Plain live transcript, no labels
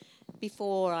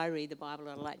Before I read the Bible,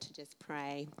 I'd like to just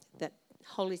pray that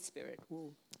Holy Spirit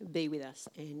will be with us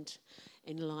and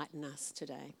enlighten us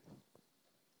today.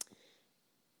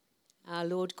 Our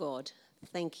Lord God,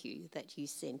 thank you that you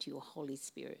sent your Holy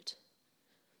Spirit.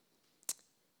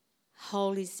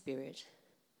 Holy Spirit,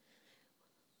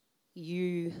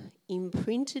 you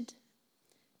imprinted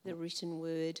the written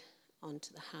word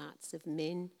onto the hearts of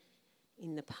men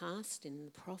in the past, in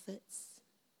the prophets.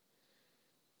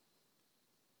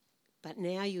 But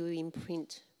now you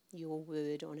imprint your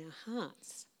word on our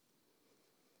hearts.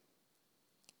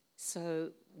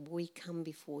 So we come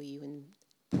before you and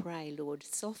pray, Lord,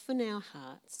 soften our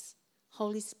hearts.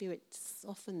 Holy Spirit,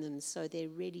 soften them so they're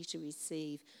ready to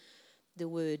receive the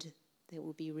word that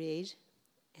will be read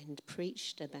and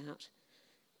preached about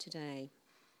today.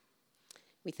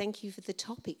 We thank you for the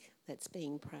topic that's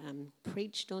being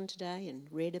preached on today and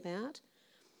read about.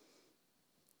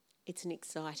 It's an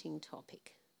exciting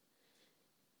topic.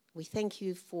 We thank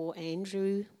you for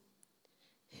Andrew,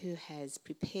 who has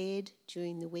prepared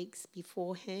during the weeks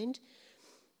beforehand.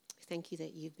 Thank you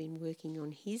that you've been working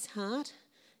on his heart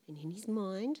and in his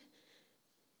mind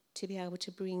to be able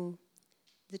to bring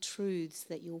the truths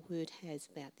that your word has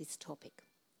about this topic.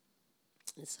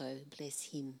 And so bless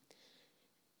him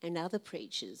and other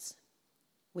preachers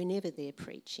whenever they're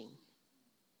preaching.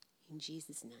 In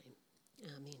Jesus' name,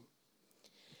 amen.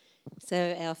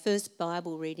 So our first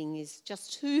Bible reading is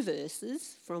just 2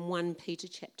 verses from 1 Peter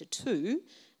chapter 2,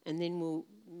 and then we'll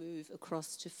move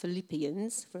across to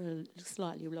Philippians for a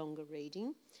slightly longer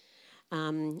reading.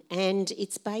 And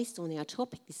it's based on our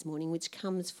topic this morning, which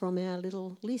comes from our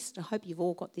little list. I hope you've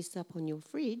all got this up on your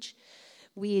fridge.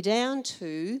 We're down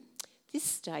to this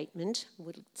statement.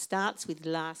 It starts with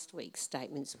last week's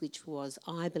statements, which was,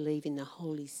 I believe in the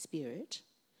Holy Spirit.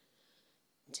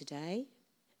 Today,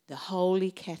 the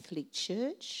Holy Catholic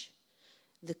Church,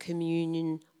 the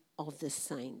communion of the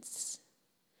saints.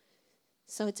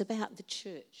 So it's about the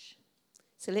church.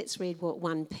 So let's read what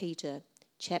 1 Peter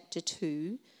chapter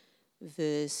 2,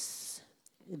 verses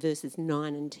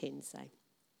 9 and 10 say.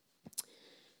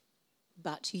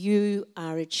 But you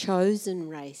are a chosen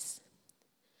race,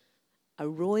 a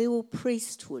royal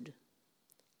priesthood,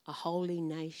 a holy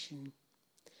nation,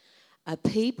 a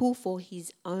people for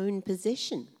his own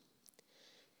possession,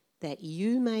 that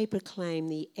you may proclaim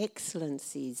the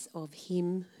excellencies of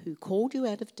him who called you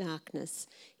out of darkness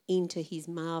into his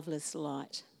marvellous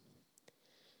light.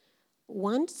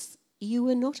 Once you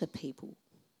were not a people,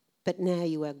 but now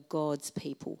you are God's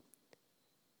people.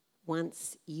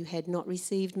 Once you had not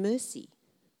received mercy,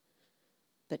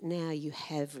 but now you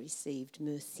have received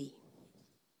mercy.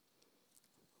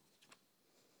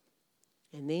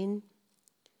 And then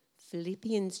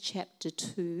Philippians chapter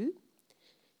 2,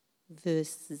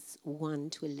 verses 1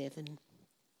 to 11.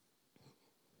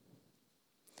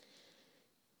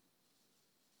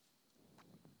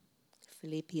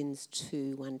 Philippians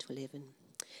 2, 1 to 11.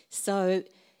 So,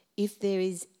 if there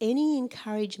is any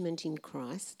encouragement in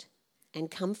Christ and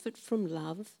comfort from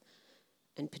love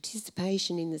and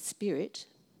participation in the Spirit,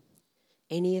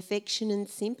 any affection and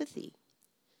sympathy,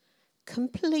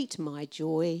 complete my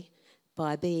joy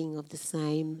by being of the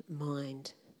same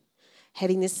mind,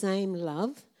 having the same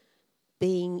love,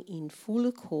 being in full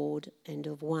accord and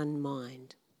of one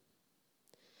mind.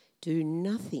 Do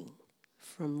nothing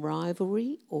from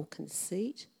rivalry or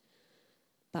conceit,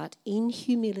 but in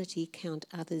humility count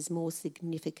others more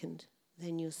significant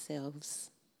than yourselves,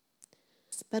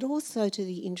 but also to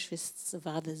the interests of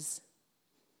others.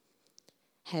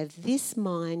 Have this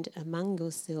mind among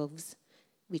yourselves,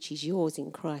 which is yours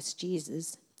in Christ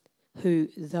Jesus, who,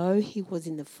 though he was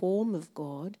in the form of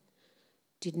God,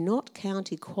 did not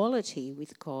count equality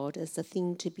with God as a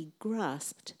thing to be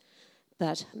grasped,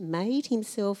 but made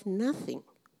himself nothing,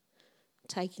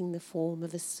 taking the form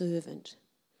of a servant.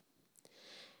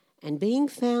 And being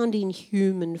found in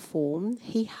human form,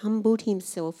 he humbled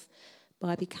himself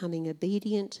by becoming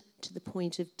obedient to the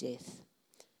point of death,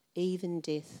 even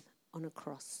death on a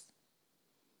cross.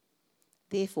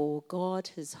 Therefore,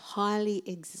 God has highly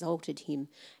exalted him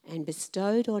and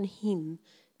bestowed on him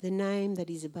the name that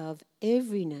is above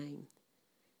every name,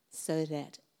 so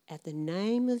that at the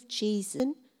name of Jesus,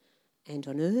 and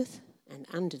on earth and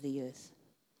under the earth,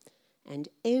 and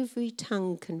every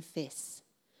tongue confess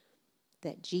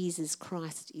that Jesus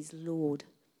Christ is Lord,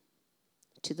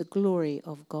 to the glory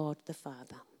of God the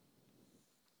Father.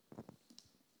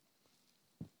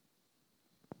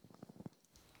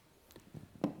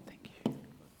 Thank you.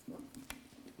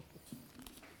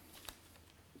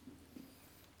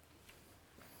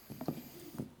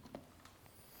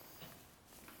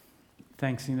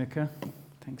 Thanks, Inika.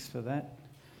 Thanks for that.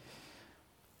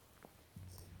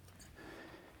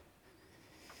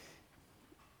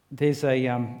 there's a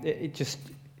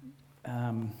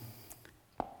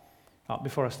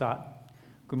before I start,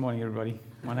 good morning everybody.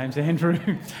 My name's Andrew.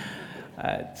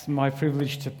 It's my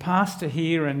privilege to pastor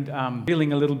here, and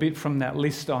dealing a little bit from that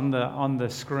list on the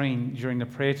screen during the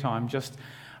prayer time, just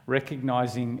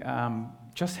recognising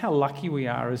just how lucky we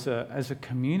are as a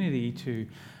community to.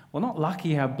 Well, not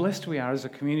lucky, how blessed we are as a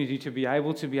community to be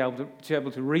able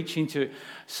to reach into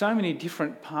so many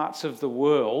different parts of the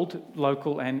world,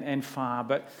 local and far.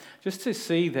 But just to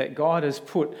see that God has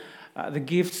put the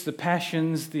gifts, the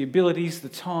passions, the abilities, the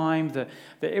time, the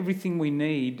everything we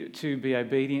need to be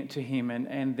obedient to Him.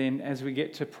 And then as we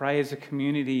get to pray as a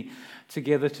community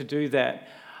together to do that,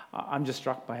 I'm just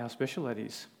struck by how special that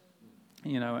is,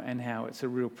 and how it's a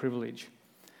real privilege.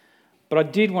 But I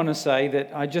did want to say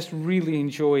that I just really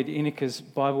enjoyed Inika's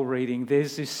Bible reading.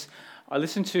 There's this, I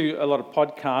listen to a lot of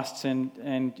podcasts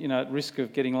and at risk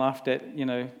of getting laughed at,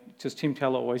 because Tim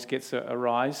Keller always gets a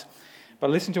rise. But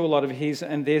I listen to a lot of his,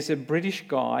 and there's a British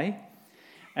guy,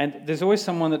 and there's always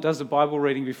someone that does the Bible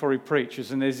reading before he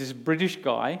preaches, and there's this British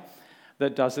guy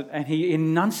that does it, and he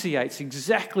enunciates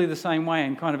exactly the same way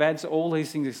and kind of adds all these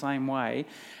things the same way.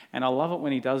 And I love it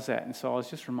when he does that. And so I was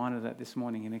just reminded of that this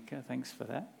morning, Inika. Thanks for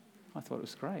that. I thought it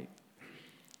was great.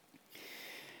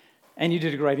 And you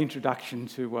did a great introduction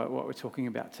to what we're talking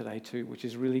about today too, which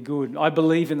is really good. I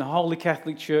believe in the Holy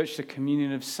Catholic Church, the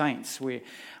communion of saints we're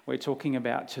talking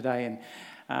about today.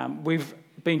 And we've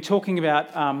been talking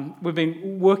about, we've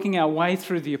been working our way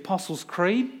through the Apostles'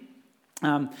 Creed,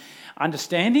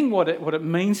 understanding what it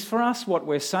means for us, what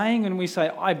we're saying, and we say,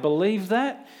 I believe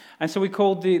that. And so we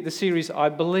called the series, I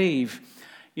Believe.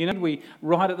 We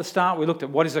right at the start, we looked at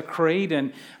what is a creed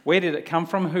and where did it come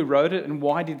from, who wrote it, and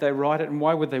why did they write it, and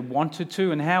why would they wanted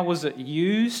to, and how was it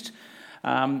used?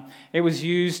 It was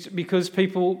used because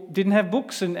people didn't have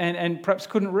books and perhaps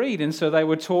couldn't read, and so they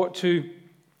were taught to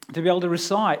be able to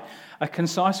recite a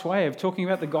concise way of talking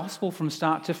about the gospel from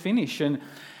start to finish,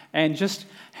 and just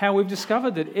how we've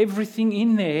discovered that everything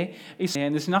in there is there,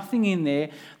 and there's nothing in there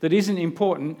that isn't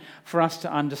important for us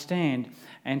to understand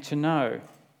and to know.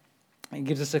 It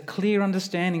gives us a clear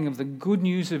understanding of the good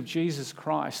news of Jesus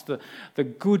Christ, the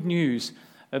good news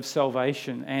of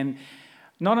salvation. And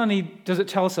not only does it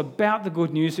tell us about the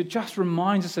good news, it just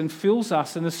reminds us and fills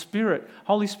us, and the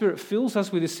Holy Spirit fills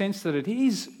us with a sense that it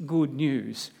is good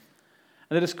news,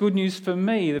 and that it's good news for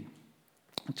me. It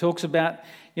talks about,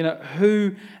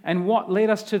 who and what led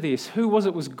us to this. Who was it?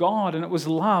 It was God, and it was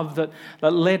love that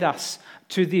led us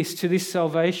to this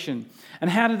salvation. And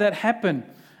how did that happen?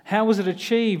 How was it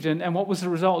achieved, and what was the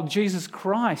result? Jesus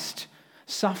Christ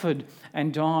suffered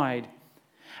and died.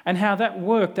 And how that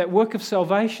work of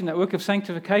salvation, that work of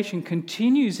sanctification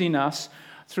continues in us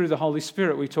through the Holy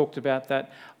Spirit. We talked about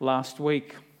that last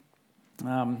week.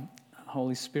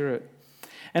 Holy Spirit.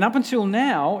 And up until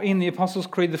now, in the Apostles'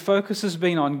 Creed, the focus has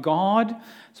been on God,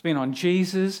 it's been on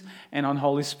Jesus, and on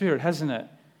Holy Spirit, hasn't it?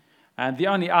 And the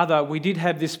only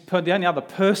other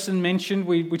person mentioned,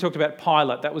 we talked about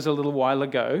Pilate. That was a little while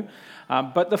ago.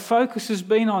 But the focus has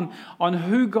been on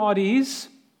who God is,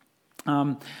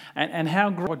 and how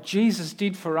what Jesus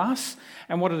did for us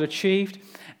and what it achieved,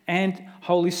 and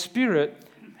Holy Spirit,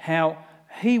 how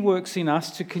He works in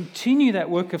us to continue that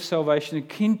work of salvation and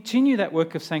continue that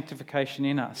work of sanctification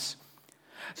in us.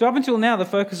 So up until now, the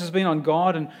focus has been on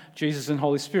God and Jesus and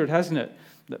Holy Spirit, hasn't it?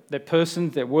 Their person,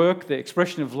 their work, their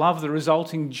expression of love, the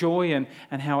resulting joy,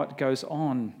 and how it goes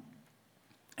on.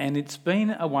 And it's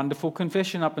been a wonderful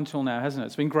confession up until now, hasn't it?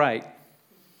 It's been great.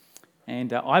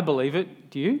 And I believe it.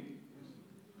 Do you?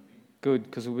 Good,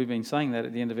 because we've been saying that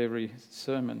at the end of every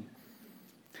sermon.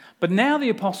 But now the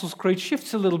Apostles' Creed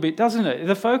shifts a little bit, doesn't it?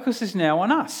 The focus is now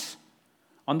on us,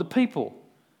 on the people,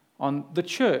 on the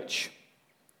church.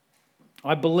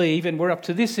 I believe, and we're up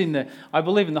to this I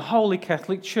believe in the Holy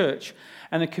Catholic Church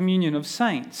and the communion of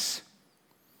saints.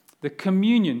 The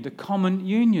communion, the common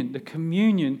union, the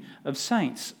communion of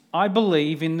saints. I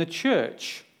believe in the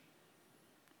church.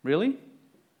 Really?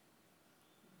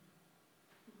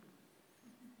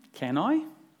 Can I?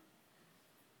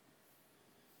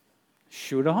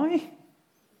 Should I?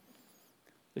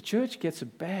 The church gets a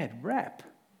bad rap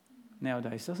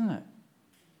nowadays, doesn't it?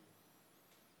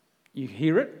 You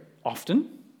hear it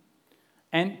often,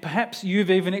 and perhaps you've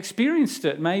even experienced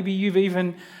it. Maybe you've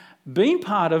even been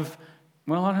part of,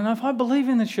 well, I don't know if I believe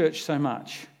in the church so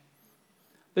much.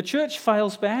 The church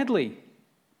fails badly.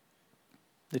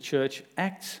 The church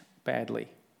acts badly.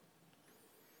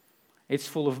 It's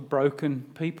full of broken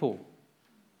people,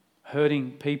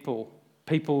 hurting people,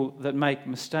 people that make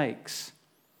mistakes.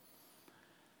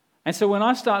 And so when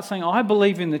I start saying, I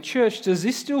believe in the church, does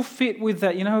this still fit with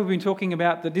that? You know, we've been talking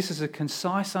about that this is a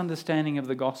concise understanding of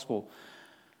the gospel.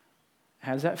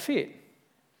 How does that fit?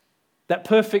 That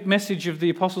perfect message of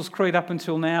the Apostles' Creed up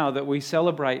until now that we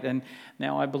celebrate, and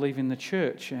now I believe in the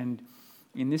church. And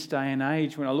in this day and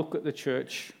age, when I look at the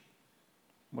church,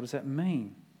 what does that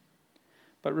mean?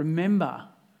 But remember,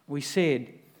 we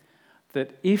said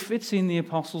that if it's in the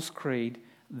Apostles' Creed,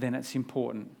 then it's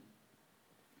important.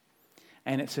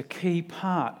 And it's a key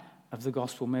part of the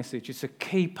gospel message. It's a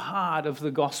key part of the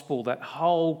gospel, the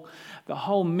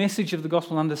whole message of the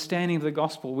gospel, understanding of the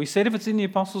gospel. We said if it's in the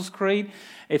Apostles' Creed,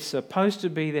 it's supposed to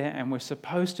be there, and we're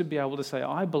supposed to be able to say,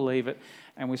 I believe it,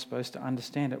 and we're supposed to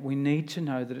understand it. We need to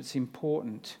know that it's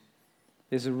important.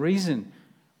 There's a reason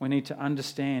we need to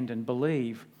understand and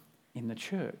believe in the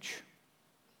church.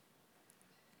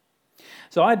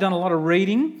 So I had done a lot of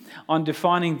reading on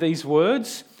defining these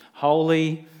words: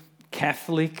 holy,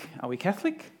 Catholic. Are we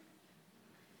Catholic?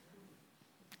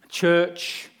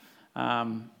 Church,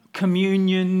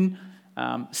 communion,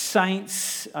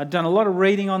 saints. I'd done a lot of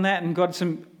reading on that and got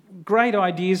some great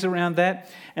ideas around that.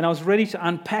 And I was ready to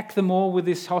unpack them all with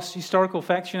this historical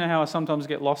facts. You know how I sometimes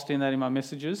get lost in that in my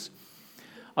messages.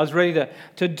 I was ready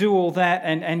to do all that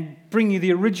and bring you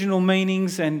the original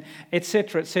meanings and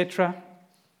etc., etc.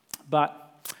 But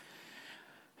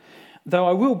though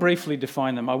I will briefly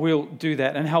define them, I will do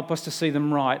that and help us to see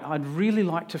them right, I'd really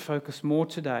like to focus more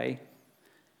today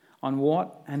on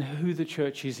what and who the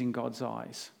church is in God's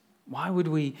eyes. Why would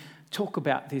we talk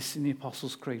about this in the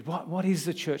Apostles' Creed? What is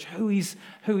the church? Who is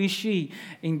she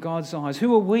in God's eyes?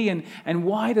 Who are we and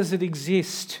why does it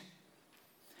exist?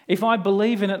 If I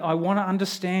believe in it, I want to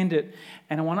understand it,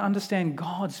 and I want to understand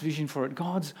God's vision for it,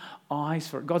 God's eyes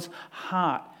for it, God's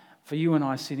heart for you and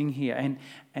I sitting here,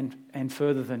 and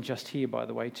further than just here, by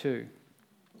the way, too.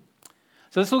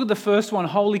 So let's look at the first one,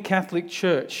 Holy Catholic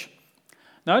Church.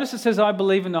 Notice it says, I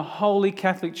believe in the Holy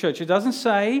Catholic Church. It doesn't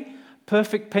say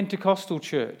perfect Pentecostal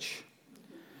church.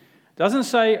 It doesn't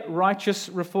say righteous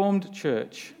Reformed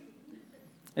church.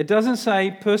 It doesn't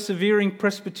say persevering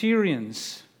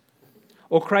Presbyterians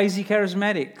or crazy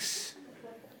Charismatics.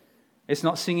 It's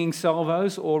not singing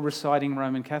salvos or reciting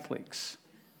Roman Catholics.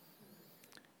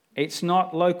 It's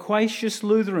not loquacious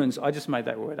Lutherans. I just made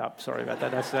that word up. Sorry about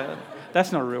that.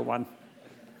 That's not a real one.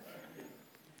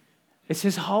 It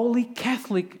says Holy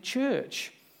Catholic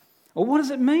Church. Well, what does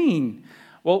it mean?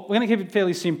 Well, we're going to keep it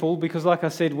fairly simple because, like I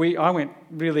said, I went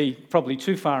really probably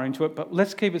too far into it, but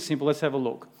let's keep it simple. Let's have a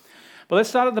look. But let's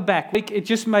start at the back. It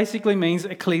just basically means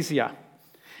ecclesia.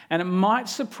 And it might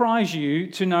surprise you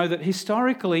to know that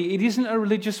historically it isn't a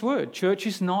religious word. Church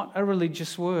is not a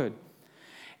religious word.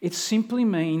 It simply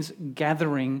means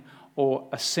gathering or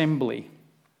assembly,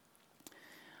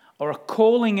 or a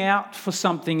calling out for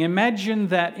something. Imagine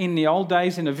that in the old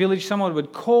days in a village, someone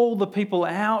would call the people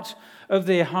out of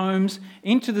their homes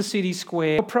into the city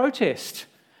square for protest.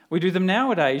 We do them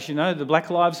nowadays, you know, the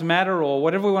Black Lives Matter or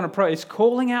whatever we want to protest. It's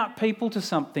calling out people to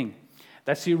something.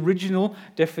 That's the original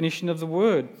definition of the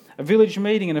word. A village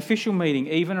meeting, an official meeting,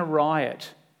 even a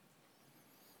riot.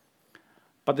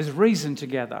 But there's reason to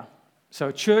gather. So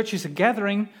a church is a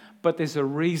gathering, but there's a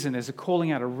reason, there's a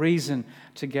calling out, a reason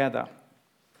to gather.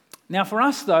 Now for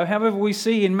us though, however, we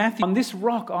see in Matthew, on this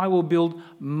rock I will build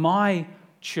my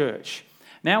church.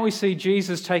 Now we see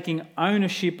Jesus taking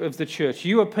ownership of the church.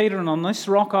 You are Peter, and on this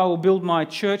rock I will build my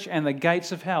church, and the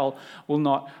gates of hell will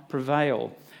not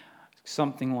prevail.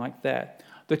 Something like that.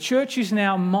 The church is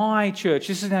now my church.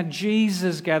 This is now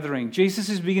Jesus' gathering. Jesus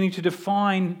is beginning to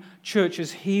define church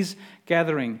as his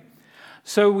gathering.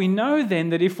 So we know then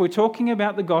that if we're talking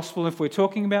about the gospel, if we're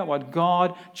talking about what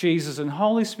God, Jesus, and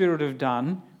Holy Spirit have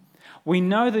done, we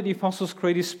know that the Apostles'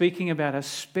 Creed is speaking about a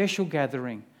special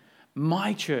gathering,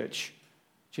 my church.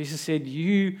 Jesus said,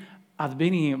 you are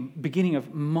the beginning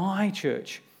of my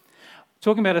church.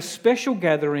 Talking about a special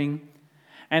gathering,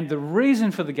 and the reason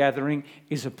for the gathering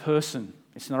is a person.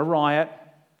 It's not a riot.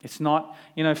 It's not,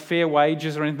 fair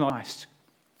wages or anything like that.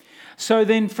 So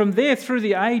then from there, through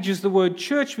the ages, the word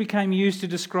church became used to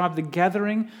describe the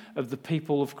gathering of the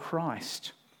people of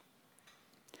Christ.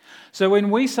 So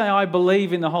when we say, I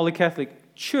believe in the Holy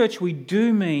Catholic Church, we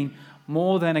do mean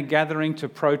more than a gathering to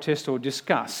protest or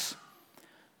discuss.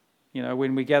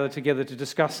 When we gather together to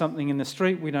discuss something in the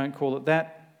street, we don't call it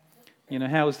that.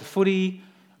 How is the footy?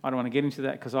 I don't want to get into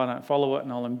that because I don't follow it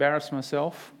and I'll embarrass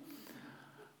myself.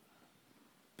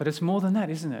 But it's more than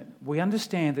that, isn't it? We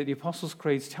understand that the Apostles'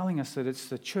 Creed is telling us that it's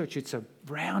the church. It's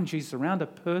around Jesus, around a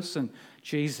person,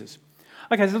 Jesus.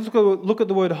 Okay, so let's look at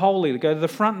the word holy. Go to the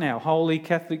front now, Holy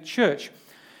Catholic Church.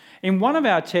 In one of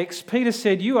our texts, Peter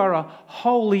said, you are a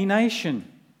holy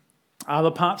nation.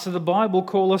 Other parts of the Bible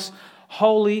call us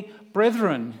holy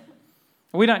brethren.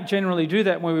 We don't generally do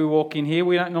that when we walk in here.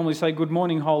 We don't normally say, good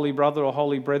morning, holy brother or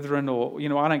holy brethren, or,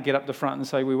 I don't get up the front and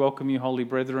say, we welcome you, holy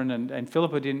brethren, and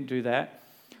Philippa didn't do that.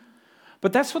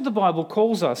 But that's what the Bible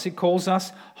calls us. It calls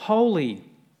us holy.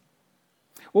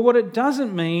 Well, what it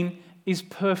doesn't mean is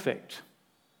perfect.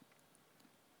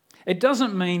 It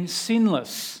doesn't mean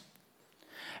sinless.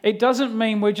 It doesn't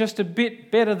mean we're just a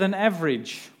bit better than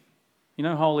average.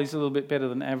 Holy is a little bit better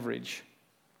than average.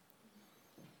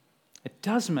 It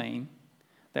does mean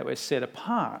that we're set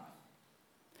apart.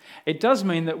 It does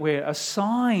mean that we're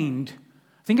assigned.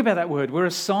 Think about that word. We're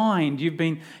assigned. You've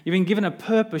been given a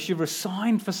purpose. You're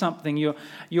assigned for something.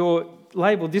 You're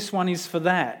labelled. This one is for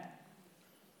that.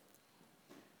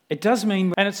 It does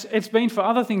mean, and it's been for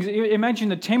other things. Imagine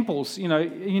the temples.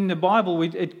 In the Bible,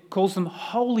 it calls them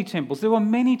holy temples. There were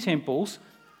many temples,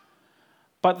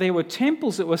 but there were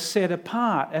temples that were set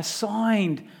apart,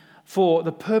 assigned for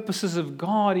the purposes of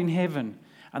God in heaven.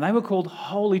 And they were called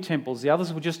holy temples. The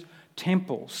others were just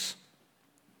temples.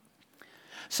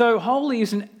 So holy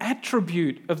is an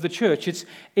attribute of the church.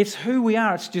 It's who we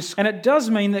are. And it does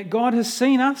mean that God has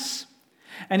seen us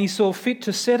and He saw fit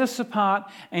to set us apart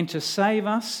and to save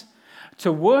us,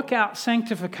 to work out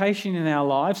sanctification in our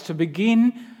lives, to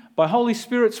begin by Holy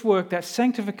Spirit's work, that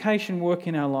sanctification work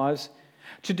in our lives,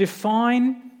 to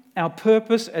define our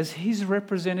purpose as His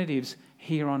representatives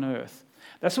here on earth.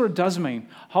 That's what it does mean.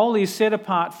 Holy is set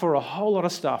apart for a whole lot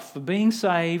of stuff, for being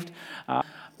saved,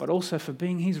 but also for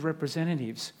being His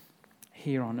representatives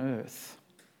here on earth.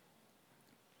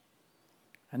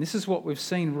 And this is what we've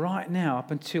seen right now, up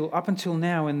until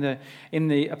now in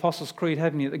the Apostles' Creed,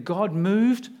 haven't you? That God,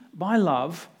 moved by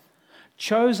love,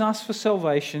 chose us for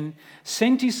salvation,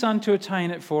 sent His Son to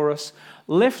attain it for us,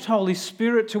 left Holy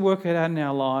Spirit to work it out in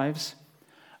our lives,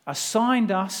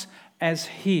 assigned us as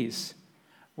His.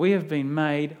 We have been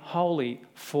made holy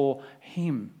for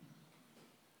Him.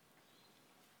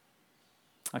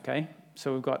 Okay,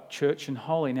 so we've got church and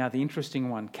holy. Now the interesting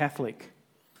one, Catholic.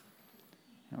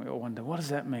 And we all wonder, what does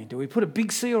that mean? Do we put a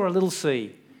big C or a little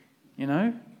c?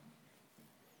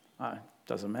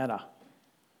 Doesn't matter.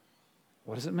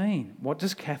 What does it mean? What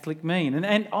does Catholic mean?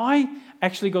 And I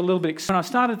actually got a little bit excited. When I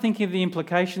started thinking of the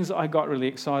implications, I got really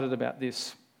excited about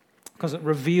this because it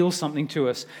reveals something to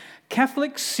us.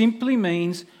 Catholic simply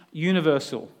means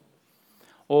universal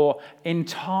or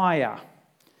entire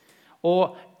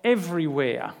or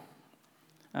everywhere.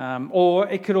 Or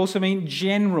it could also mean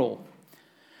general.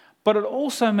 But it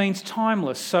also means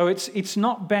timeless. So it's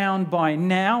not bound by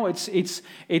now, it's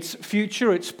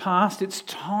future, it's past, it's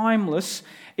timeless.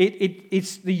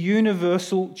 It's the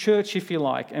universal church, if you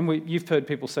like. And you've heard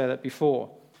people say that before.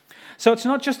 So it's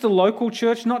not just the local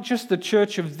church, not just the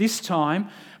church of this time,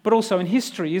 but also in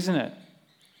history, isn't it?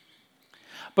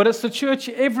 But it's the church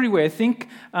everywhere. Think,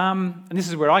 and this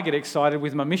is where I get excited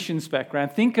with my missions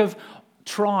background, think of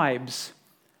tribes,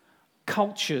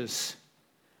 cultures,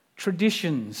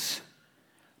 traditions,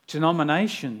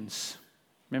 denominations.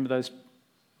 Remember those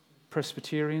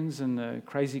Presbyterians and the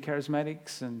crazy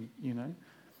charismatics and,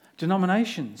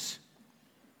 denominations.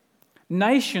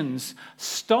 Nations,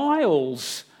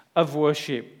 styles of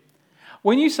worship.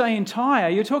 When you say entire,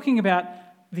 you're talking about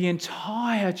the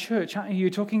entire church, aren't you? You're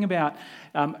talking about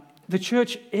the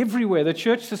church everywhere, the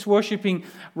church that's worshipping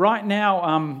right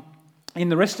now in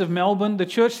the rest of Melbourne, the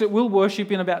church that will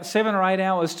worship in about 7 or 8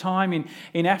 hours' time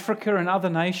in Africa and other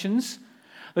nations,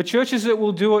 the churches that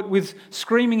will do it with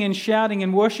screaming and shouting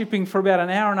and worshipping for about an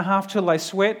hour and a half till they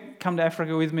sweat. Come to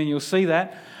Africa with me and you'll see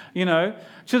that.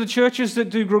 To the churches that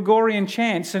do Gregorian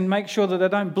chants and make sure that they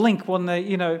don't blink when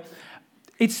they,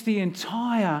 it's the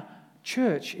entire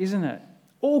church, isn't it?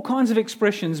 All kinds of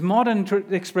expressions, modern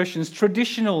expressions,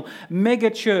 traditional,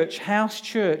 mega church, house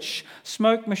church,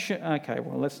 smoke machine. Okay,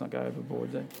 well, let's not go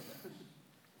overboard then.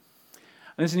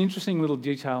 There's an interesting little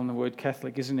detail in the word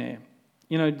Catholic, isn't there?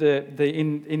 In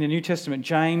the New Testament,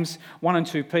 James, 1 and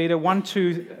 2 Peter, 1,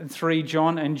 2 and 3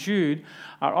 John and Jude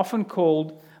are often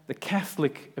called the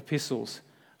Catholic epistles,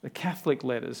 the Catholic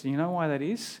letters. And you know why that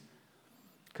is?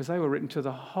 Because they were written to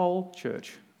the whole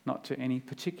church, not to any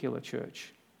particular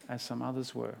church, as some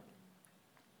others were.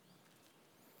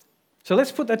 So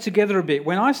let's put that together a bit.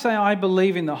 When I say I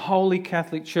believe in the Holy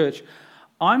Catholic Church,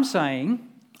 I'm saying,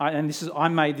 I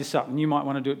made this up and you might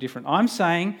want to do it different. I'm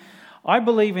saying I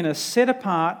believe in a set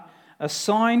apart,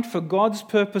 assigned for God's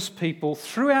purpose people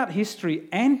throughout history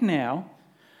and now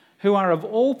who are of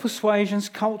all persuasions,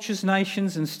 cultures,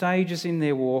 nations and stages in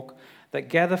their walk that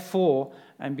gather for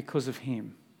and because of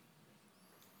Him.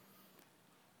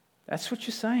 That's what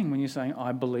you're saying when you're saying,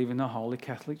 I believe in the Holy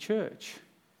Catholic Church.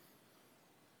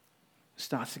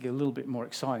 starts to get a little bit more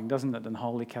exciting, doesn't it, than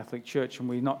Holy Catholic Church, and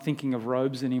we're not thinking of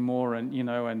robes anymore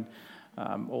and,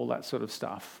 all that sort of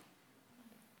stuff.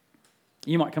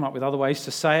 You might come up with other ways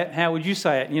to say it. How would you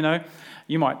say it?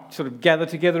 You might sort of gather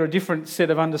together a different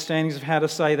set of understandings of how to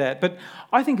say that. But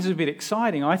I think it's a bit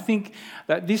exciting. I think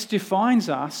that this defines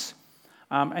us,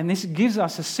 and this gives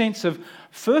us a sense of,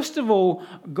 first of all,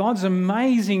 God's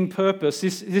amazing purpose,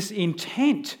 this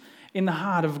intent in the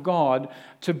heart of God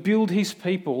to build his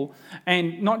people,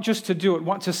 and not just to do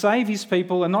it, to save his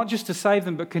people, and not just to save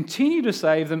them, but continue to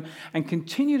save them and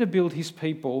continue to build his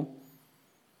people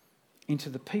into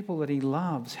the people that he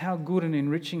loves. How good and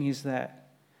enriching is that?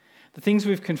 The things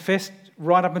we've confessed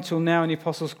right up until now in the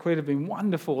Apostles' Creed have been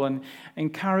wonderful and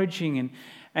encouraging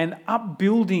and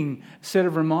upbuilding set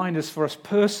of reminders for us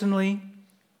personally.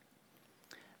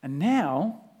 And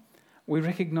now we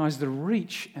recognise the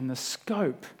reach and the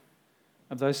scope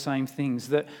of those same things,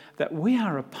 that we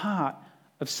are a part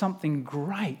of something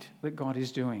great that God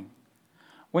is doing.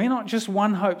 We're not just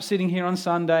One Hope sitting here on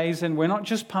Sundays, and we're not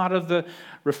just part of the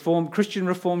Christian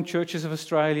Reformed churches of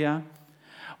Australia.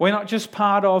 We're not just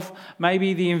part of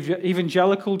maybe the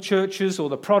evangelical churches or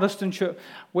the Protestant church.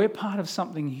 We're part of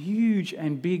something huge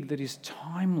and big that is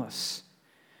timeless.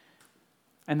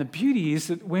 And the beauty is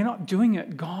that we're not doing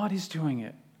it, God is doing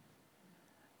it.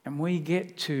 And we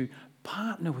get to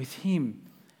partner with him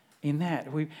in that.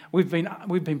 We've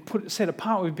been set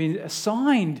apart, we've been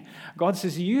assigned. God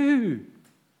says, you,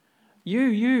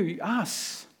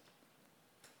 us.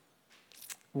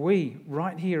 We,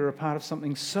 right here, are a part of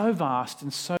something so vast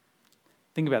and so...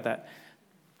 Think about that.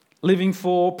 Living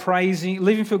for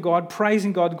God,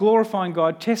 praising God, glorifying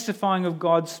God, testifying of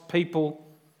God's people,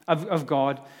 of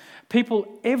God.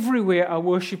 People everywhere are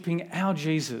worshipping our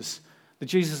Jesus, the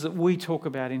Jesus that we talk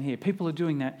about in here. People are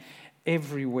doing that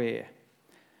everywhere.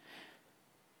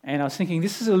 And I was thinking,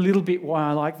 this is a little bit why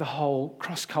I like the whole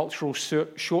cross-cultural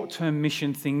short-term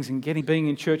mission things and being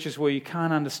in churches where you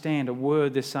can't understand a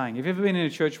word they're saying. Have you ever been in a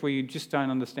church where you just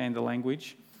don't understand the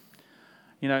language?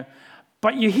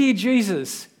 But you hear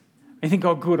Jesus and you think,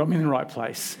 oh good, I'm in the right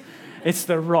place. It's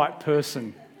the right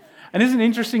person. And isn't it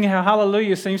interesting how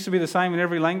hallelujah seems to be the same in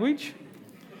every language?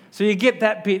 So you get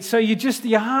that bit. So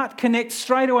your heart connects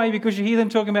straight away because you hear them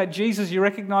talking about Jesus. You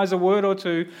recognise a word or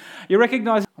two. You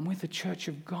recognise, I'm with the church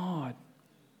of God.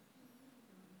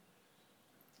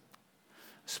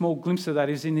 A small glimpse of that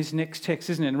is in this next text,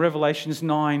 isn't it? In Revelation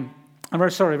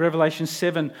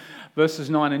 7, verses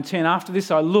 9 and 10. After this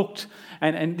I looked,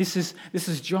 and this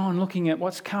is John looking at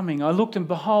what's coming. I looked and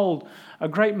behold, a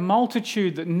great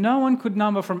multitude that no one could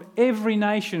number from every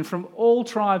nation, from all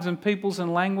tribes and peoples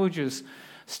and languages,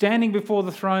 standing before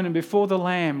the throne and before the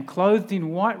Lamb, clothed in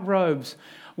white robes,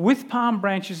 with palm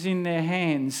branches in their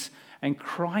hands, and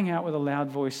crying out with a loud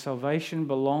voice, salvation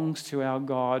belongs to our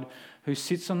God who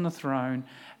sits on the throne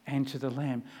and to the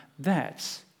Lamb.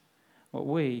 That's what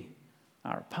we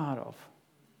are a part of.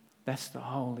 That's the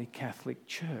Holy Catholic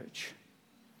Church.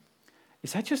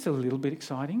 Is that just a little bit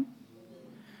exciting?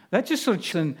 That just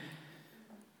sort of...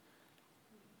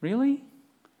 Really?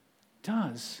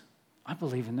 Does. I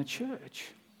believe in the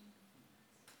church.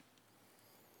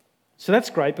 So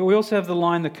that's great, but we also have the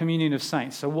line, the communion of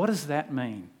saints. So what does that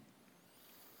mean?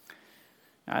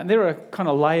 There are kind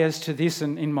of layers to this,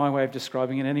 and in my way of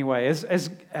describing it anyway. As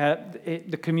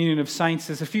the communion of saints,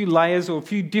 there's a few layers or a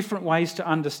few different ways to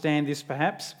understand this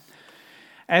perhaps.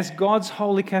 As God's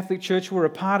Holy Catholic Church, we're a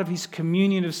part of his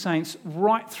communion of saints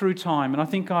right through time. And I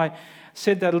think I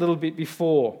said that a little bit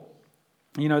before.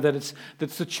 That's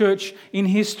the church in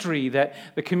history, that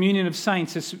the communion of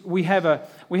saints, we have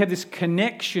this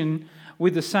connection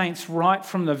with the saints right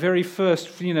from the very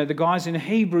first, the guys in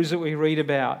Hebrews that we read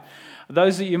about,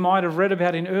 those that you might have read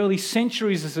about in early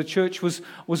centuries as the church was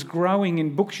growing,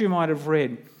 in books you might have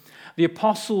read, the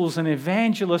apostles and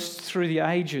evangelists through the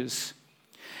ages.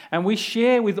 And we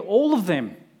share with all of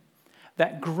them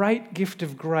that great gift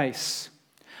of grace.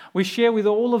 We share with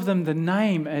all of them the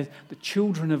name as the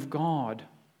children of God.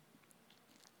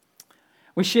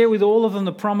 We share with all of them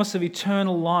the promise of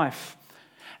eternal life.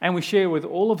 And we share with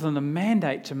all of them the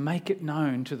mandate to make it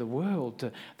known to the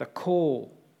world, the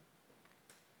call.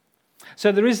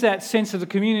 So there is that sense of the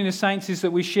communion of saints is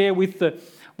that we share with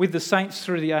the saints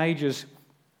through the ages.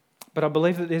 But I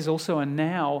believe that there's also a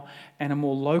now and a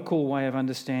more local way of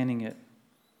understanding it.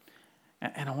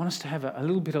 And I want us to have a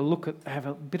bit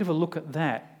of a look at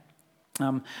that.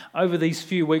 Over these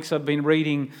few weeks, I've been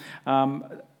reading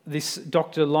this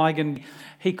Dr. Ligon.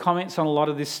 He comments on a lot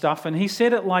of this stuff, and he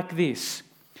said it like this.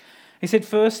 He said,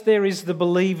 first, there is the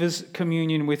believer's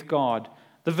communion with God,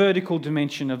 the vertical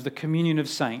dimension of the communion of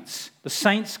saints, the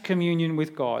saints' communion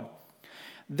with God.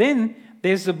 Then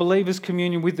there's the believers'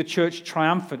 communion with the church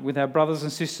triumphant, with our brothers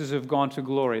and sisters who have gone to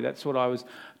glory. That's what I was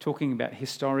talking about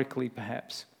historically,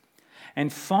 perhaps.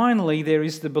 And finally, there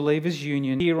is the believers'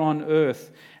 union here on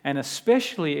earth, and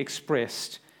especially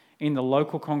expressed in the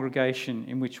local congregation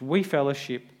in which we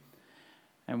fellowship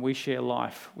and we share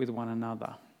life with one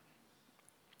another.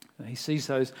 He sees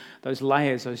those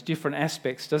layers, those different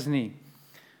aspects, doesn't he?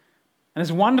 And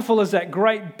as wonderful as that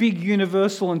great, big,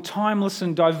 universal and timeless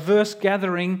and diverse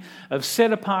gathering of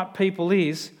set-apart people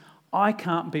is, I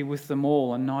can't be with them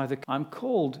all, and neither. I'm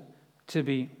called to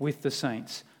be with the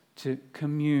saints, to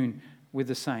commune with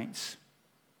the saints.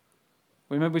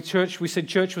 Remember church, we said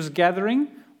church was gathering.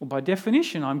 Well, by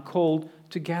definition, I'm called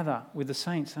to gather with the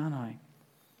saints, aren't I?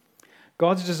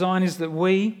 God's design is that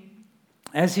we,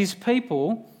 as his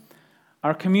people,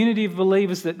 are a community of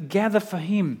believers that gather for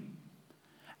him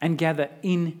and gather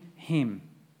in him.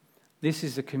 This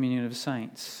is the communion of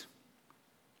saints.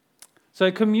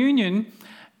 So communion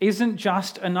isn't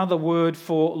just another word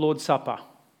for Lord's Supper.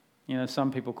 You know,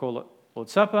 some people call it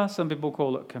Lord's Supper, some people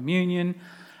call it communion.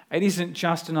 It isn't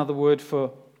just another word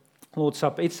for Lord's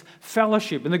Supper. It's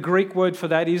fellowship. And the Greek word for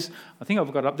that is, I think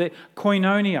I've got it up there,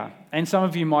 koinonia. And some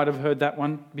of you might have heard that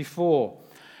one before.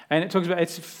 And it talks about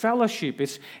it's fellowship.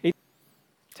 It's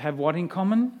to have what in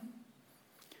common?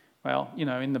 Well, you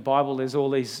know, in the Bible there's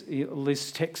all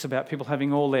these texts about people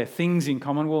having all their things in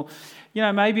common. Well, you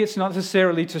know, maybe it's not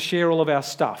necessarily to share all of our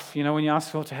stuff. You know, when you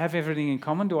ask for to have everything in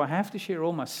common, do I have to share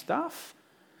all my stuff?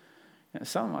 You know,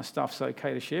 some of my stuff's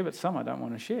okay to share, but some I don't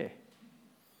want to share.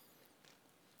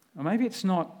 Or maybe it's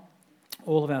not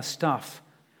all of our stuff.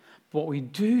 What we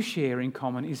do share in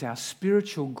common is our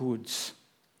spiritual goods.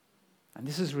 And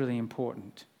this is really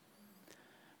important.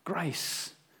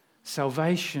 Grace,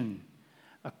 salvation,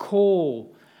 a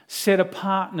call,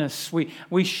 set-apartness.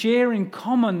 We share in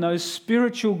common those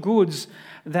spiritual goods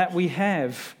that we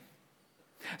have.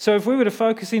 So if we were to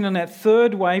focus in on that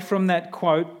third way from that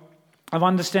quote of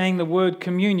understanding the word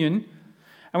communion,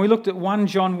 and we looked at 1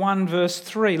 John 1 verse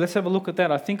 3. Let's have a look at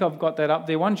that. I think I've got that up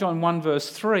there. 1 John 1 verse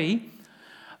 3.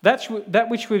 That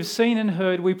which we've seen and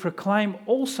heard we proclaim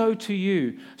also to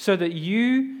you, so that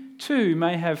you too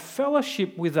may have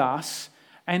fellowship with us.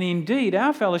 And indeed,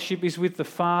 our fellowship is with the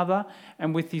Father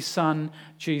and with his Son,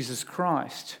 Jesus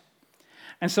Christ.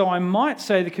 And so I might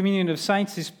say the communion of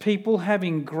saints is people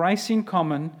having grace in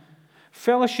common,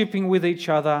 fellowshipping with each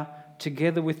other,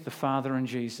 together with the Father and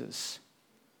Jesus.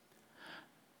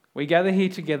 We gather here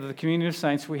together, the communion of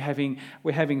saints, we're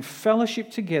having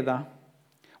fellowship together,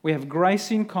 we have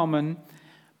grace in common,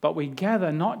 but we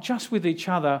gather not just with each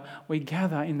other, we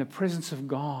gather in the presence of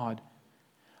God,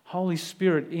 Holy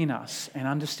Spirit in us, and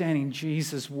understanding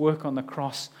Jesus' work on the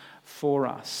cross for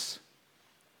us.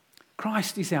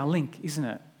 Christ is our link, isn't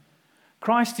it?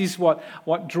 Christ is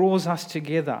what draws us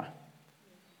together.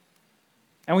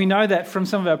 And we know that from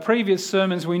some of our previous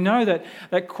sermons, we know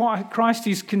that Christ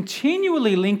is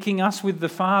continually linking us with the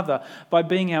Father by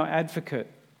being our advocate.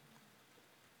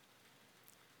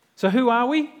 So who are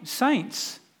we?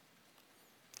 Saints.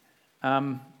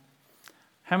 How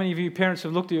many of you parents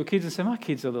have looked at your kids and said, my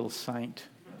kid's a little saint?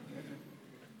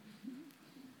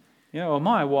 You know, or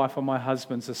my wife or my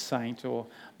husband's a saint, or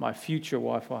my future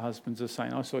wife or husband's a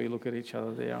saint. I saw you look at each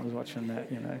other there. I was watching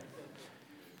that, you know.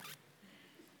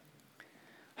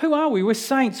 Who are we? We're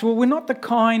saints. Well, we're not the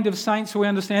kind of saints we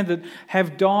understand that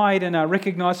have died and are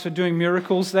recognised for doing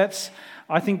miracles.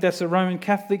 I think that's a Roman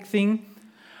Catholic thing.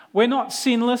 We're not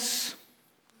sinless.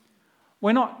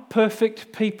 We're not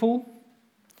perfect people.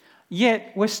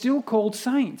 Yet we're still called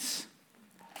saints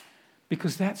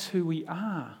because that's who we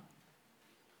are.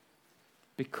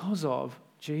 Because of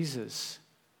Jesus,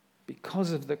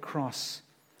 because of the cross,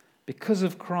 because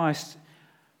of Christ,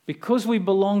 because we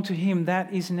belong to him,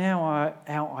 that is now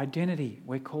our identity.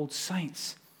 We're called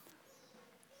saints.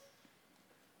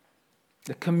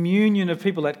 The communion of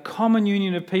people, that common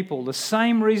union of people, the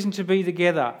same reason to be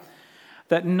together,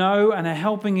 that know and are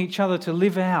helping each other to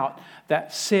live out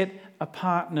that set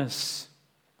apartness.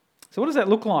 So what does that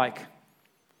look like?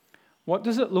 What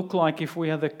does it look like if we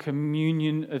are the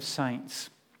communion of saints?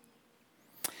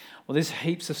 Well, there's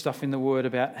heaps of stuff in the Word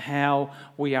about how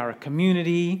we are a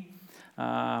community,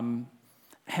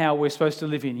 how we're supposed to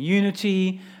live in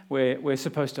unity, we're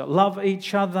supposed to love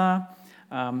each other.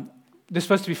 There's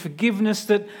supposed to be forgiveness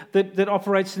that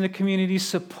operates in the community,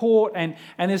 support, and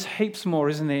there's heaps more,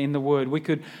 isn't there, in the Word. We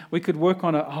could work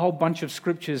on a whole bunch of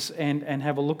scriptures and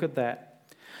have a look at that.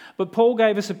 But Paul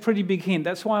gave us a pretty big hint.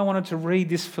 That's why I wanted to read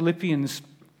this Philippians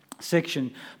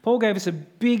section. Paul gave us a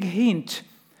big hint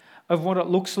of what it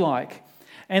looks like.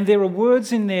 And there are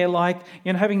words in there like,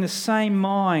 having the same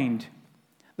mind,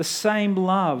 the same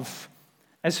love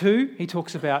as who? He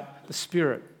talks about the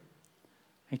Spirit.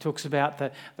 He talks about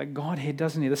the Godhead,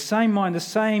 doesn't he? The same mind, the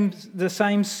same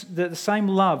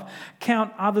love.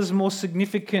 Count others more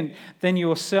significant than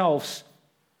yourselves.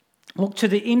 Look to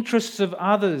the interests of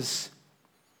others.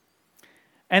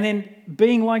 And then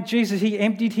being like Jesus, he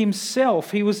emptied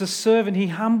himself. He was a servant. He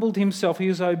humbled himself. He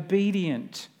was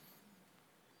obedient.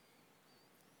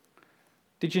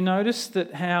 Did you notice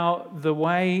that how the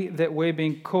way that we're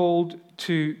being called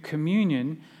to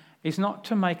communion is not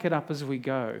to make it up as we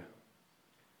go,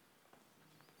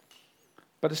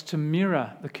 but it's to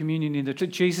mirror the communion that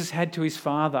Jesus had to his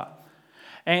Father,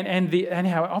 and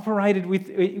how it operated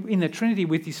in the Trinity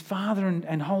with his Father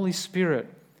and Holy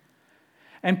Spirit.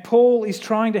 And Paul is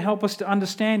trying to help us to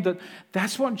understand that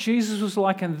that's what Jesus was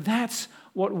like, and that's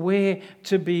what we're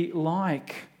to be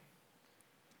like.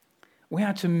 We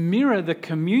are to mirror the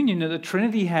communion that the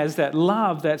Trinity has, that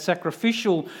love, that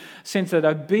sacrificial sense, that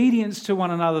obedience to one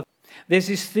another. There's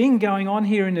this thing going on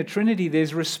here in the Trinity.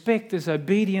 There's respect, there's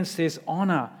obedience, there's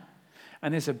honour.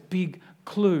 And there's a big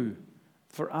clue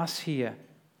for us here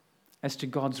as to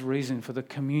God's reason for the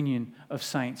communion of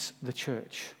saints, the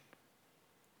church.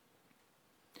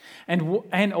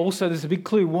 And also there's a big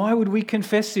clue. Why would we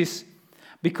confess this?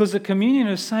 Because the communion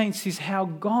of saints is how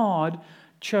God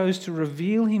chose to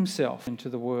reveal himself into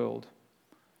the world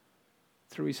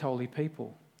through his holy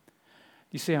people.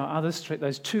 You see how others treat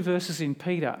those two verses in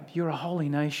Peter. You're a holy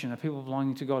nation, a people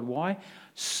belonging to God. Why?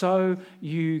 So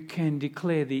you can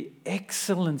declare the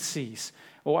excellencies,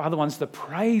 or other ones, the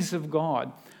praise of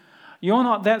God. You're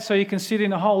not that so you can sit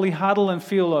in a holy huddle and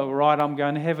feel, oh, right, I'm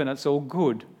going to heaven, it's all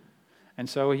good. And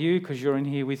so are you because you're in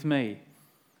here with me.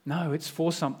 No, it's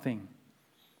for something.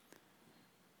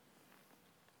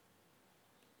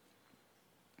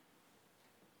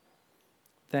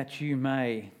 That you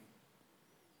may.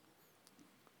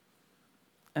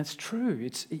 That's true.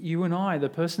 It's you and I, the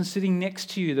person sitting next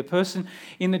to you, the person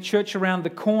in the church around the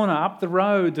corner, up the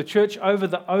road, the church over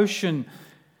the ocean.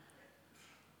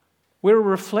 We're a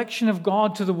reflection of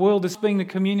God to the world as being the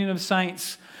communion of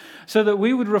saints, so that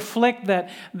we would reflect that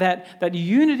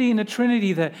unity in the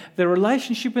Trinity, the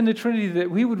relationship in the Trinity, that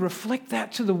we would reflect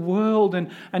that to the world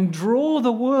and draw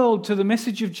the world to the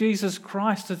message of Jesus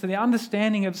Christ, to the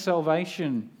understanding of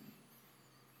salvation.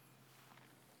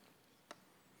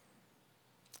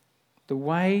 The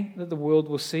way that the world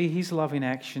will see his love in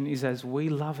action is as we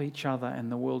love each other and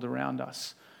the world around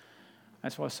us.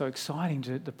 That's why it's so exciting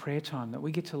to the prayer time, that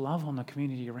we get to love on the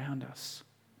community around us.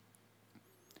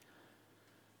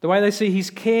 The way they see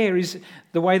his care is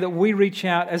the way that we reach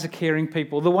out as a caring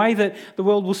people. The way that the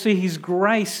world will see his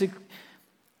grace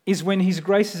is when his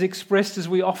grace is expressed as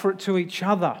we offer it to each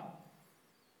other.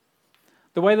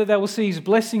 The way that they will see his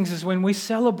blessings is when we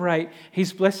celebrate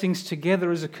his blessings together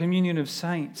as a communion of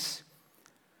saints.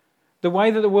 The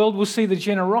way that the world will see the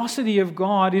generosity of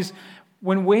God is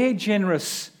when we're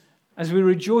generous as we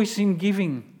rejoice in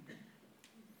giving.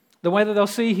 The way that they'll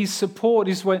see his support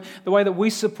is the way that we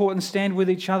support and stand with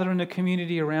each other in the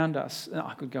community around us.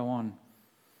 I could go on.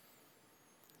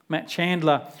 Matt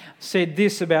Chandler said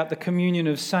this about the communion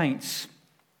of saints.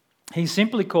 He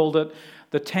simply called it,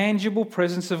 the tangible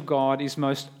presence of God is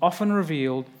most often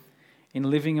revealed in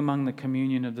living among the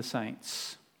communion of the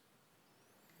saints.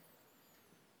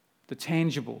 The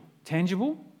tangible.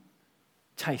 Tangible?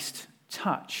 Taste,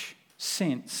 touch,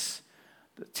 sense.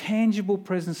 The tangible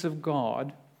presence of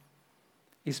God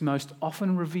is most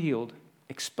often revealed,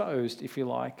 exposed, if you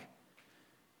like,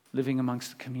 living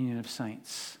amongst the communion of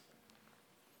saints.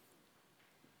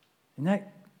 Isn't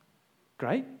that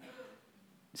great?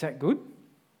 Is that good?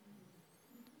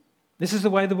 This is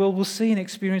the way the world will see and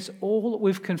experience all that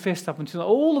we've confessed up until now,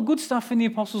 all the good stuff in the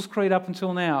Apostles' Creed up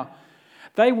until now.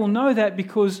 They will know that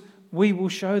because we will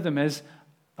show them as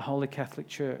the Holy Catholic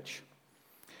Church.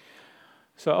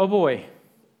 So, oh boy.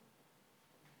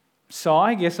 So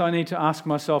I guess I need to ask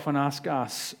myself and ask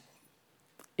us,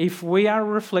 if we are a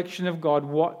reflection of God,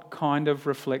 what kind of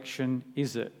reflection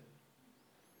is it?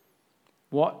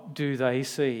 What do they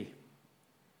see?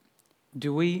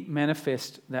 Do we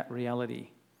manifest that reality?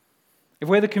 If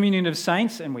we're the communion of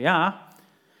saints, and we are,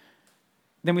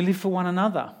 then we live for one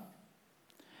another.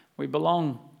 We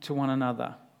belong to one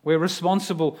another. We're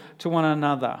responsible to one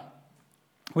another.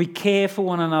 We care for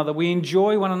one another. We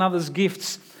enjoy one another's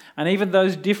gifts. And even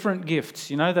those different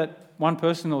gifts, you know, that one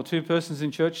person or two persons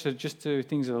in church that just do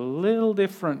things a little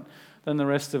different than the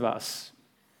rest of us.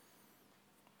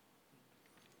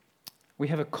 We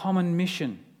have a common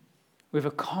mission. We have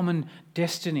a common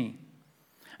destiny.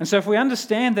 And so if we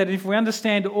understand that, if we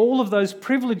understand all of those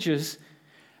privileges,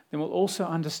 then we'll also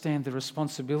understand the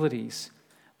responsibilities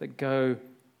that go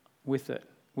with it.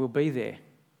 We'll be there.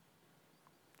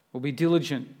 We'll be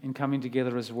diligent in coming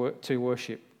together to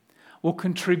worship. We'll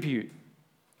contribute.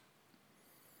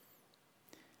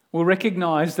 We'll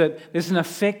recognise that there's an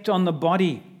effect on the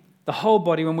body, the whole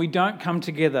body, when we don't come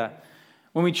together.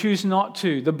 When we choose not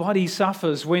to, the body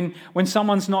suffers. When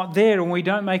someone's not there and we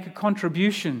don't make a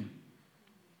contribution.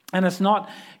 And it's not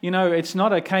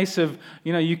a case of,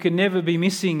 you can never be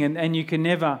missing and you can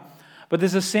never. But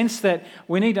there's a sense that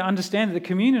we need to understand that the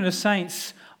communion of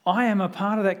saints, I am a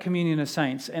part of that communion of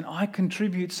saints and I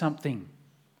contribute something.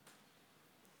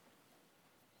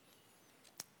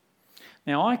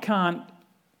 Now, I can't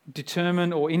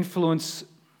determine or influence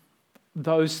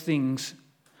those things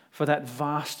for that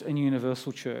vast and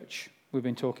universal church we've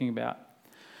been talking about.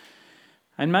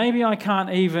 And maybe I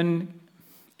can't even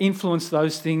influence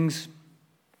those things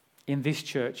in this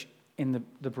church, in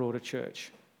the broader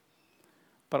church.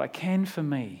 But I can for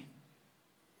me.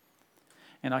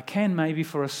 And I can maybe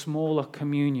for a smaller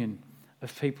communion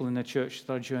of people in the church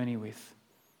that I journey with.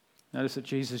 Notice that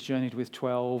Jesus journeyed with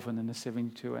 12 and then the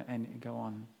 72 and go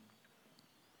on.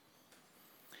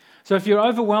 So if you're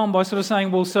overwhelmed by sort of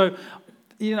saying, well, so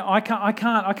I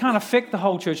can't affect the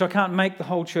whole church. I can't make the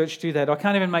whole church do that. I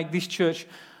can't even make this church.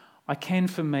 I can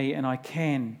for me, and I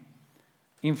can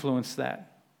influence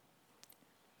that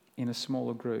in a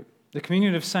smaller group. The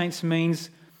communion of saints means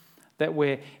that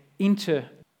we're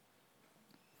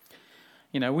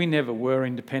we never were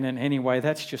independent anyway.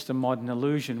 That's just a modern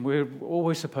illusion. We're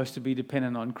always supposed to be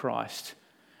dependent on Christ.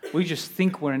 We just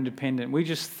think we're independent. We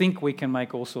just think we can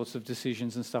make all sorts of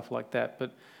decisions and stuff like that,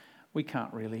 but we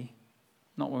can't really.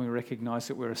 Not when we recognise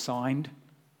that we're assigned,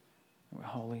 we're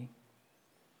holy.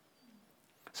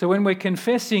 So when we're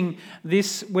confessing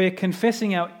this, we're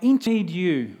confessing our need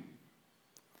you,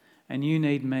 and you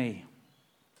need me.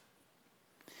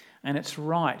 And it's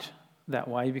right that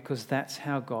way because that's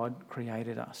how God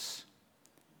created us.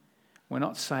 We're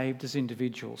not saved as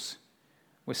individuals.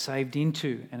 We're saved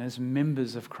into and as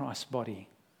members of Christ's body.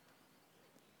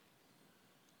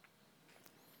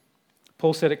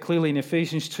 Paul said it clearly in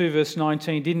Ephesians 2 verse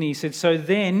 19, didn't he? He said, so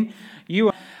then you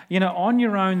are, on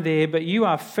your own there, but you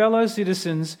are fellow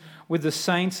citizens with the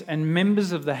saints and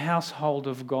members of the household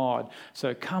of God.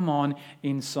 So come on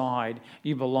inside.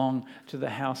 You belong to the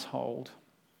household.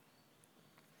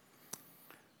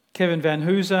 Kevin Van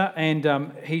Hooser,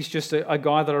 and he's just a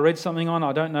guy that I read something on.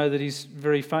 I don't know that he's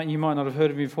very famous. You might not have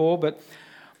heard of him before, but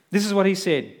this is what he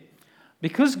said.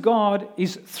 Because God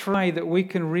is through that we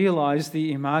can realise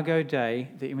the Imago Dei,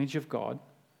 the image of God,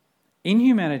 in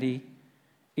humanity,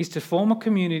 is to form a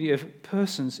community of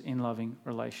persons in loving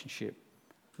relationship,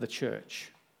 the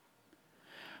church.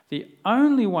 The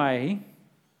only way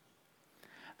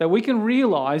that we can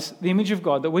realise the image of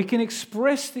God, that we can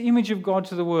express the image of God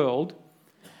to the world,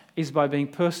 is by being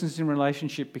persons in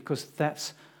relationship, because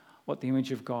that's what the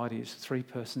image of God is, three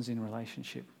persons in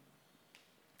relationship.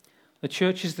 The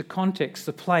church is the context,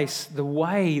 the place, the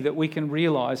way that we can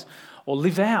realise or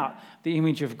live out the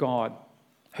image of God.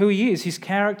 Who he is, his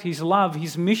character, his love,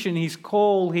 his mission, his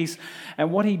call,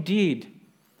 and what he did.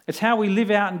 It's how we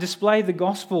live out and display the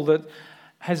gospel that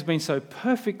has been so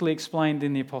perfectly explained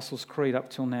in the Apostles' Creed up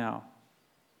till now.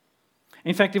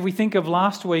 In fact, if we think of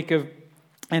last week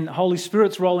and the Holy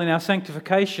Spirit's role in our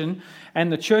sanctification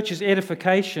and the church's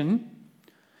edification,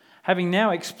 having now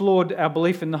explored our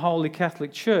belief in the Holy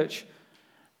Catholic Church,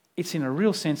 it's in a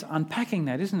real sense unpacking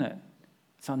that, isn't it?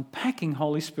 It's unpacking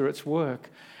Holy Spirit's work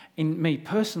in me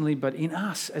personally, but in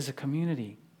us as a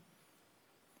community.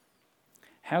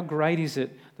 How great is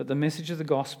it that the message of the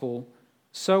gospel,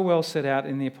 so well set out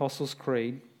in the Apostles'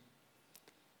 Creed,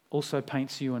 also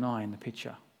paints you and I in the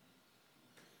picture.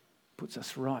 Puts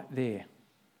us right there.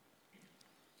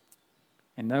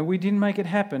 And though we didn't make it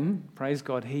happen, praise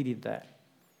God, he did that.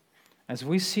 As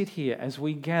we sit here, as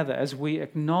we gather, as we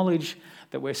acknowledge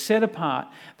that we're set apart,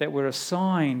 that we're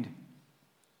assigned,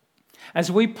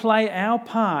 as we play our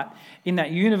part in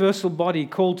that universal body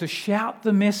called to shout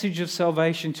the message of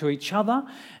salvation to each other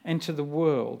and to the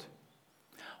world,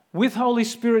 with Holy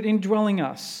Spirit indwelling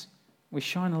us, we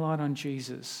shine a light on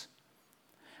Jesus.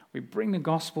 We bring the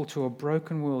gospel to a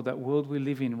broken world, that world we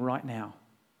live in right now.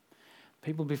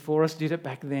 People before us did it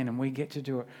back then, and we get to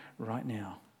do it right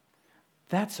now.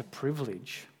 That's a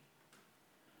privilege.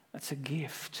 That's a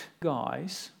gift.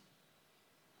 Guys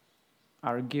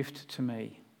are a gift to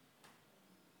me.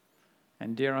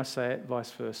 And dare I say it,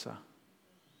 vice versa.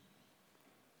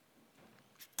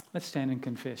 Let's stand and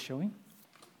confess, shall we?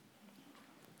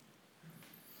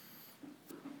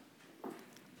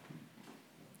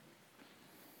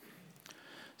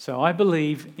 So I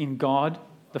believe in God,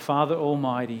 the Father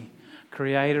Almighty,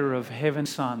 creator of heaven,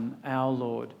 Son, our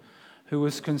Lord, who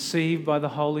was conceived by the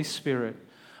Holy Spirit,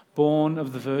 born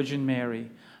of the Virgin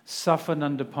Mary, suffered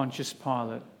under Pontius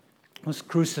Pilate, was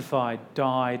crucified,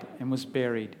 died, and was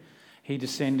buried. He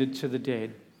descended to the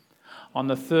dead. On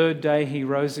the third day he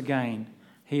rose again.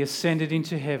 He ascended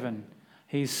into heaven.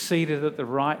 He is seated at the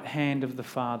right hand of the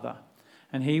Father,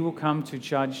 and he will come to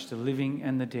judge the living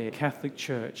and the dead. Catholic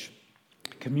Church,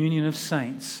 communion of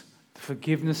saints, the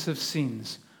forgiveness of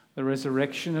sins, the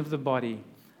resurrection of the body,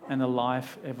 and the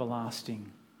life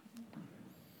everlasting.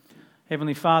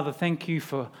 Heavenly Father, thank you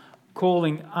for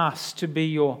calling us to be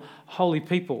your holy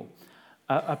people,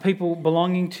 a people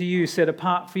belonging to you, set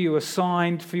apart for you,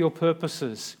 assigned for your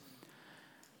purposes.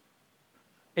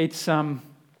 It's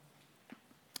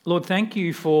Lord, thank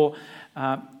you for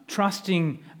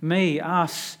trusting me,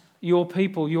 us, your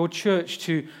people, your church,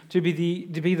 to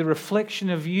be the reflection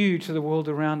of you to the world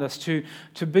around us, to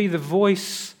be the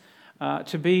voice,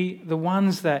 to be the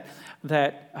ones that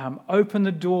open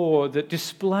the door, that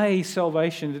display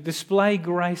salvation, that display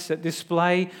grace, that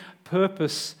display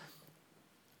purpose.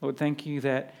 Lord, thank you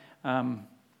that,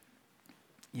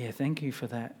 thank you for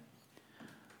that.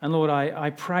 And Lord,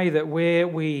 I pray that where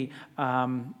we,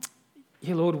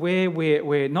 Lord, where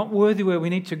we're not worthy, where we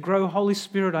need to grow, Holy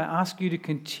Spirit, I ask you to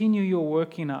continue your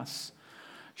work in us.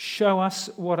 Show us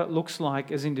what it looks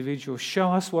like as individuals.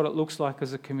 Show us what it looks like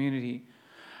as a community.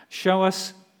 Show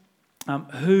us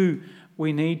who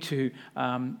we need to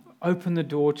open the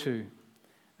door to,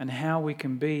 and how we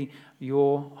can be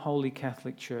your holy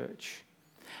Catholic Church.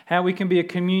 How we can be a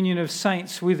communion of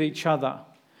saints with each other.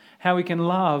 How we can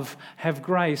love, have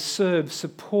grace, serve,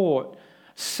 support,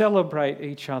 celebrate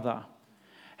each other.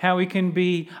 How we can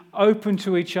be open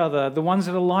to each other, the ones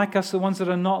that are like us, the ones that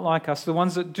are not like us, the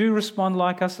ones that do respond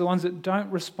like us, the ones that don't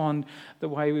respond the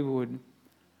way we would.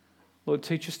 Lord,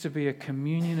 teach us to be a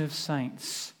communion of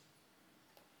saints,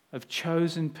 of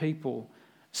chosen people.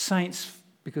 Saints,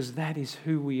 because that is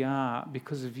who we are,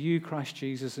 because of you, Christ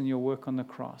Jesus, and your work on the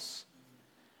cross.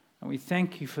 And we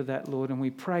thank you for that, Lord, and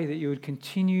we pray that you would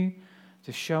continue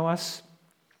to show us,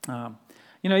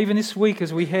 even this week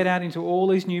as we head out into all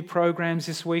these new programs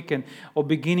this week or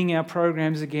beginning our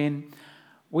programs again,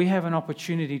 we have an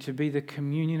opportunity to be the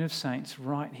communion of saints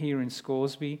right here in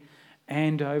Scoresby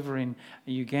and over in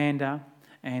Uganda,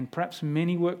 and perhaps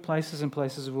many workplaces and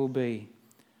places will be.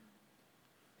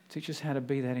 Teach us how to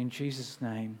be that in Jesus'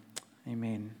 name.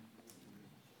 Amen.